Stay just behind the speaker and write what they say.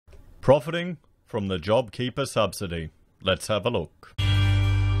Profiting from the Jobkeeper Subsidy. Let's have a look.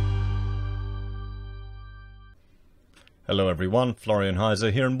 Hello everyone, Florian Heise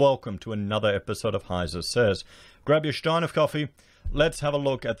here, and welcome to another episode of HeiseSays. Grab your stein of coffee. Let's have a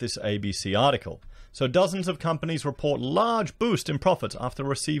look at this ABC article. So dozens of companies report large boost in profits after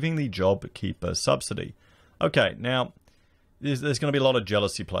receiving the Jobkeeper Subsidy. Okay, now there's going to be a lot of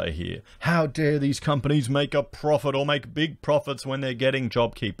jealousy play here. How dare these companies make a profit or make big profits when they're getting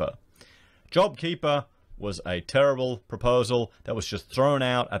Jobkeeper? Jobkeeper was a terrible proposal that was just thrown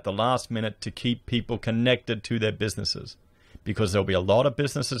out at the last minute to keep people connected to their businesses, because there'll be a lot of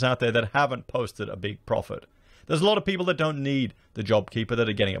businesses out there that haven't posted a big profit. There's a lot of people that don't need the Jobkeeper that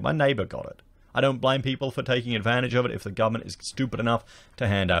are getting it. My neighbor got it. I don't blame people for taking advantage of it if the government is stupid enough to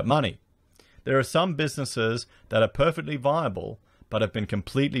hand out money. There are some businesses that are perfectly viable but have been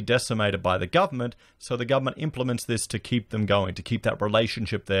completely decimated by the government, so the government implements this to keep them going, to keep that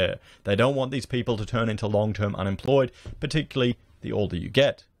relationship there. They don't want these people to turn into long-term unemployed, particularly the older you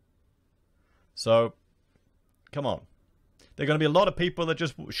get. So, come on. There are going to be a lot of people that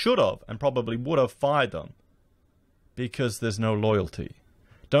just should have and probably would have fired them because there's no loyalty.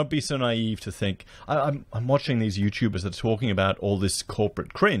 Don't be so naive to think. I'm watching these YouTubers that are talking about all this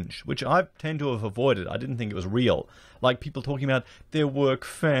corporate cringe, which I tend to have avoided. I didn't think it was real. Like people talking about their work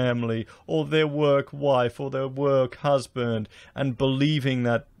family, or their work wife, or their work husband, and believing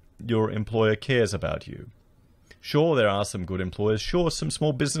that your employer cares about you. Sure, there are some good employers. Sure, some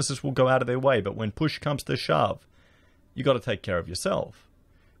small businesses will go out of their way. But when push comes to shove, you got to take care of yourself.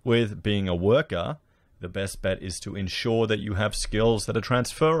 With being a worker, the best bet is to ensure that you have skills that are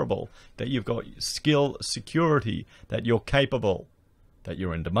transferable, that you've got skill security, that you're capable, that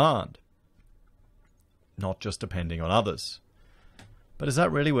you're in demand, not just depending on others. But is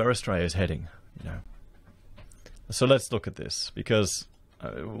that really where Australia is heading? So let's look at this, because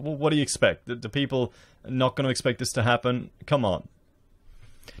what do you expect? Do people not going to expect this to happen? Come on.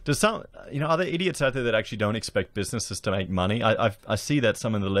 Does some, are there idiots out there that actually don't expect businesses to make money? I see that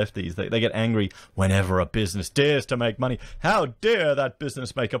some of the lefties, they get angry whenever a business dares to make money. How dare that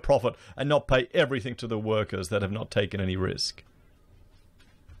business make a profit and not pay everything to the workers that have not taken any risk?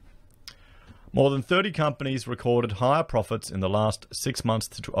 More than 30 companies recorded higher profits in the last 6 months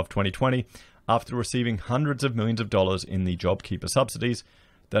of 2020 after receiving hundreds of millions of dollars in the Jobkeeper subsidies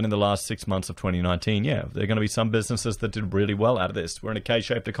than in the last 6 months of 2019. Yeah, there are going to be some businesses that did really well out of this. We're in a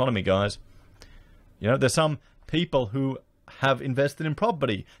K-shaped economy, guys. There's some people who have invested in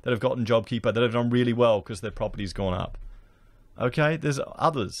property that have gotten Jobkeeper that have done really well because their property's gone up. Okay, there's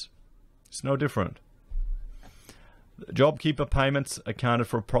others. It's no different. Jobkeeper payments accounted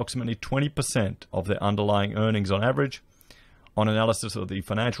for approximately 20% of their underlying earnings on average, on analysis of the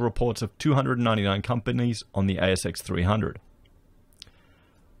financial reports of 299 companies on the ASX 300.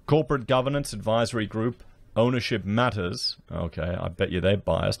 Corporate Governance Advisory Group, Ownership Matters, okay, I bet you they're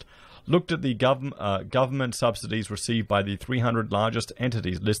biased, looked at the government subsidies received by the 300 largest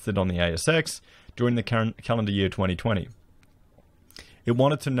entities listed on the ASX during the calendar year 2020. It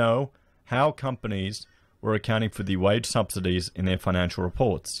wanted to know how companies were accounting for the wage subsidies in their financial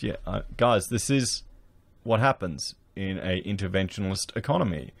reports. Yeah, guys, this is what happens in an interventionist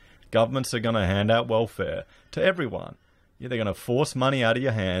economy. Governments are going to hand out welfare to everyone. Yeah, they're going to force money out of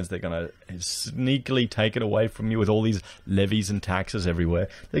your hands. They're going to sneakily take it away from you with all these levies and taxes everywhere.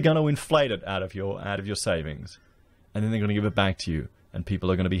 They're going to inflate it out of your savings. And then they're going to give it back to you. And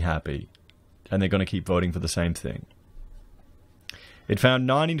people are going to be happy. And they're going to keep voting for the same thing. It found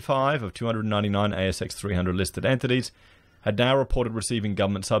 95 of 299 ASX 300 listed entities had now reported receiving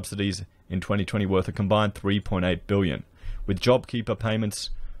government subsidies in 2020 worth a combined $3.8 billion, with Jobkeeper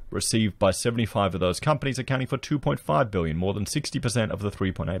payments received by 75 of those companies, accounting for $2.5 billion, more than 60% of the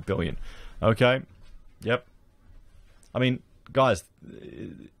 $3.8 billion. Okay? Yep. I mean, guys,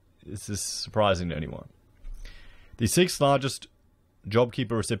 this is surprising to anyone. The 6 largest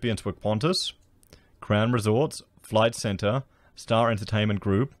Jobkeeper recipients were Qantas, Crown Resorts, Flight Centre, Star Entertainment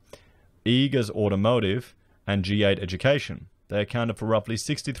Group, Eagers Automotive, and G8 Education. They accounted for roughly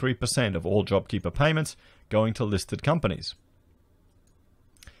 63% of all Jobkeeper payments going to listed companies.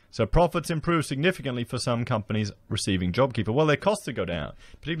 So profits improved significantly for some companies receiving Jobkeeper. Well, their costs go down,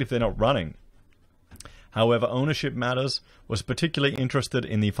 particularly if they're not running. However, Ownership Matters was particularly interested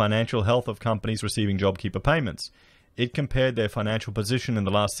in the financial health of companies receiving Jobkeeper payments. It compared their financial position in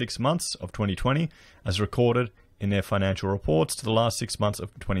the last 6 months of 2020, as recorded in their financial reports, to the last 6 months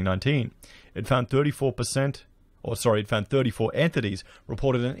of 2019. It found 34 entities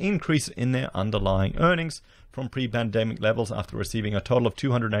reported an increase in their underlying earnings from pre-pandemic levels after receiving a total of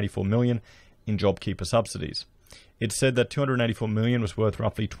 $284 million in Jobkeeper subsidies. It said that $284 million was worth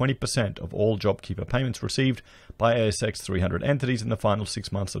roughly 20% of all JobKeeper payments received by ASX 300 entities in the final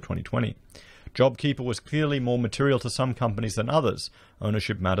 6 months of 2020. JobKeeper was clearly more material to some companies than others,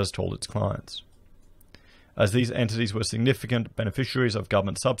 Ownership Matters told its clients. As these entities were significant beneficiaries of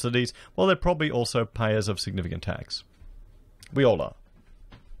government subsidies, well, they're probably also payers of significant tax. We all are.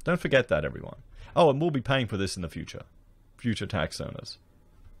 Don't forget that, everyone. Oh, and we'll be paying for this in the future. Future tax owners.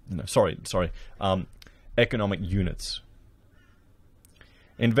 No, economic units.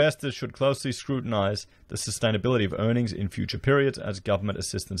 Investors should closely scrutinize the sustainability of earnings in future periods as government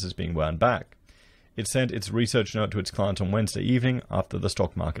assistance is being wound back. It sent its research note to its clients on Wednesday evening after the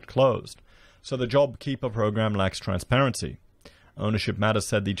stock market closed. So the JobKeeper program lacks transparency. Ownership Matters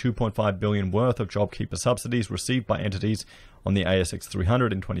said the $2.5 billion worth of JobKeeper subsidies received by entities on the ASX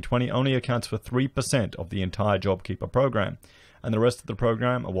 300 in 2020 only accounts for 3% of the entire JobKeeper program, and the rest of the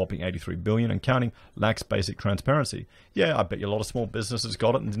program, a whopping $83 billion and counting, lacks basic transparency. Yeah, I bet you a lot of small businesses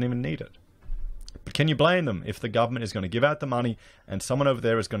got it and didn't even need it. But can you blame them if the government is going to give out the money and someone over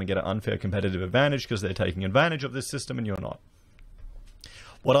there is going to get an unfair competitive advantage because they're taking advantage of this system and you're not?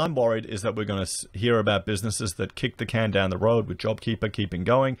 What I'm worried is that we're going to hear about businesses that kick the can down the road with JobKeeper keeping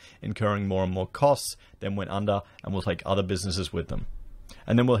going, incurring more and more costs, then went under, and will take other businesses with them.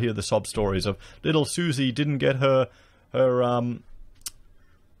 And then we'll hear the sob stories of little Susie didn't get her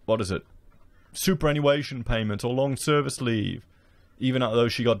superannuation payments or long service leave, even though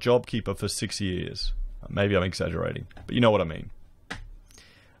she got JobKeeper for 6 years. Maybe I'm exaggerating, but you know what I mean.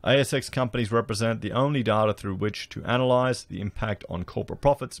 ASX companies represent the only data through which to analyze the impact on corporate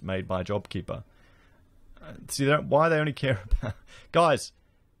profits made by JobKeeper. See why they only care about... Guys,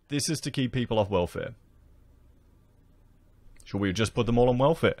 this is to keep people off welfare. Should we have just put them all on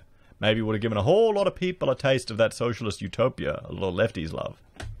welfare? Maybe would have given a whole lot of people a taste of that socialist utopia a little lefties love.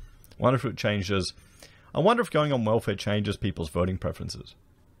 I wonder if it changes... I wonder if going on welfare changes people's voting preferences.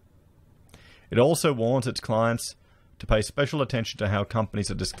 It also warns its clients to pay special attention to how companies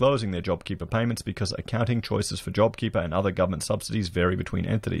are disclosing their JobKeeper payments because accounting choices for JobKeeper and other government subsidies vary between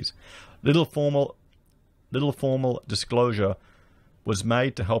entities. Little formal disclosure was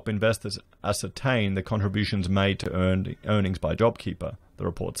made to help investors ascertain the contributions made to earnings by JobKeeper, the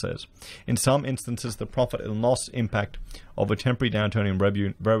report says. In some instances, the profit and loss impact of a temporary downturn in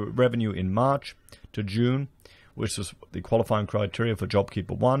revenue in March to June, which was the qualifying criteria for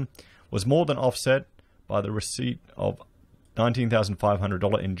JobKeeper 1, was more than offset by the receipt of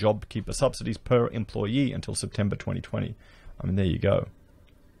 $19,500 in JobKeeper subsidies per employee until September 2020. I mean, there you go.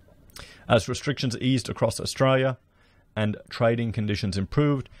 As restrictions eased across Australia and trading conditions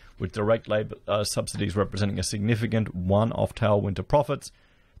improved, with direct labour subsidies representing a significant one-off tailwind to profits,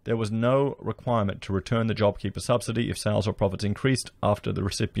 there was no requirement to return the JobKeeper subsidy if sales or profits increased after the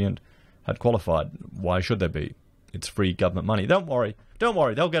recipient had qualified. Why should there be? It's free government money. Don't worry,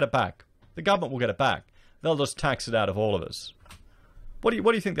 they'll get it back. The government will get it back. They'll just tax it out of all of us. What do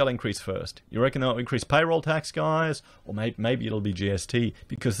you think they'll increase first? You reckon they'll increase payroll tax, guys? Or maybe it'll be GST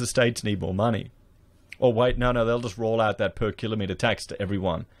because the states need more money. Or wait, no, they'll just roll out that per kilometre tax to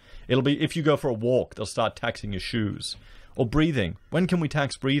everyone. It'll be, if you go for a walk, they'll start taxing your shoes. Or breathing. When can we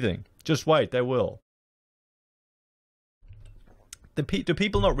tax breathing? Just wait, they will. Do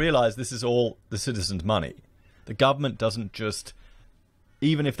people not realise this is all the citizens' money? The government doesn't just...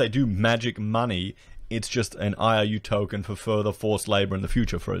 Even if they do magic money, it's just an IOU token for further forced labour in the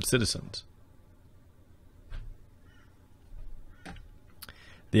future for its citizens.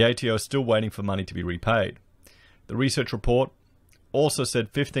 The ATO is still waiting for money to be repaid. The research report also said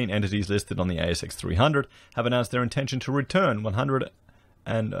 15 entities listed on the ASX 300 have announced their intention to return $100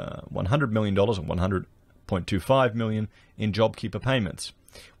 million or $100.25 million in JobKeeper payments,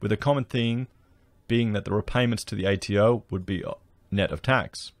 with a common theme being that the repayments to the ATO would be net of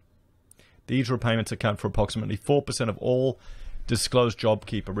tax. These repayments account for approximately 4% of all disclosed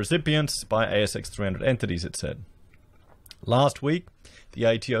JobKeeper recipients by ASX 300 entities, it said. Last week, the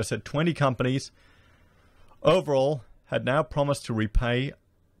ATO said 20 companies overall had now promised to repay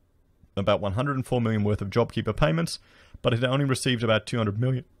about $104 million worth of JobKeeper payments, but had only received about $20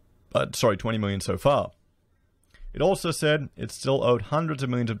 million so far. It also said it still owed hundreds of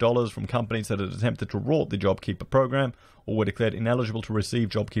millions of dollars from companies that had attempted to rort the JobKeeper program or were declared ineligible to receive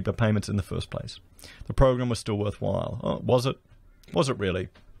JobKeeper payments in the first place. The program was still worthwhile. Oh, was it? Was it really?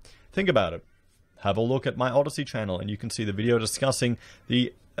 Think about it. Have a look at my Odyssey channel and you can see the video discussing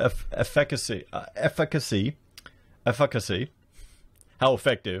the efficacy, how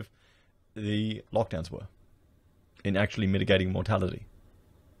effective the lockdowns were in actually mitigating mortality.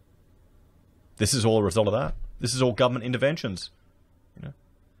 This is all a result of that. This is all government interventions.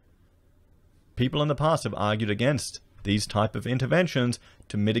 people in the past have argued against these type of interventions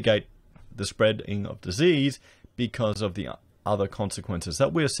to mitigate the spreading of disease because of the other consequences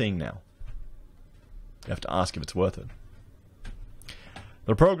that we're seeing now. You have to ask if it's worth it.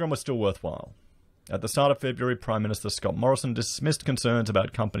 The program was still worthwhile. At the start of February, Prime Minister Scott Morrison dismissed concerns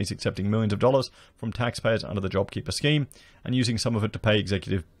about companies accepting millions of dollars from taxpayers under the Jobkeeper scheme and using some of it to pay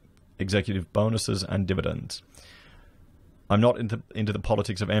executive bonuses and dividends. I'm not into the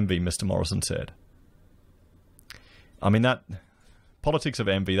politics of envy, Mr. Morrison said. I mean, that politics of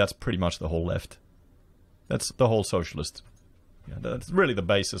envy, that's pretty much the whole left. That's the whole socialist. Yeah, that's really the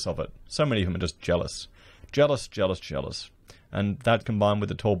basis of it. So many of them are just jealous. Jealous, jealous, jealous. And that combined with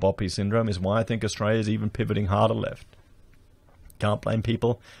the tall poppy syndrome is why I think Australia is even pivoting harder left. Can't blame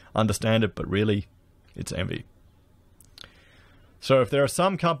people, understand it, but really, it's envy. So if there are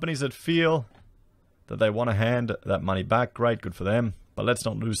some companies that feel that they want to hand that money back, great, good for them. But let's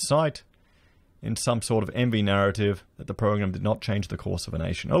not lose sight in some sort of envy narrative that the program did not change the course of a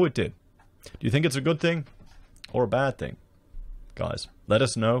nation. Oh, it did. Do you think it's a good thing or a bad thing? Guys, let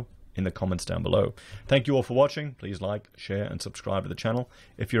us know in the comments down below. Thank you all for watching. Please like, share, and subscribe to the channel.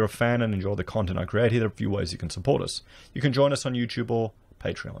 If you're a fan and enjoy the content I create, here are a few ways you can support us. You can join us on YouTube or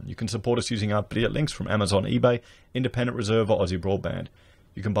Patreon. You can support us using our affiliate links from Amazon, eBay, Independent Reserve, or AussieBroadband.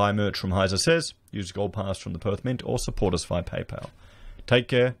 You can buy merch from HeiseSays, use Gold Pass from the Perth Mint, or support us via PayPal. Take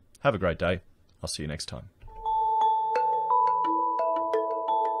care. Have a great day. I'll see you next time.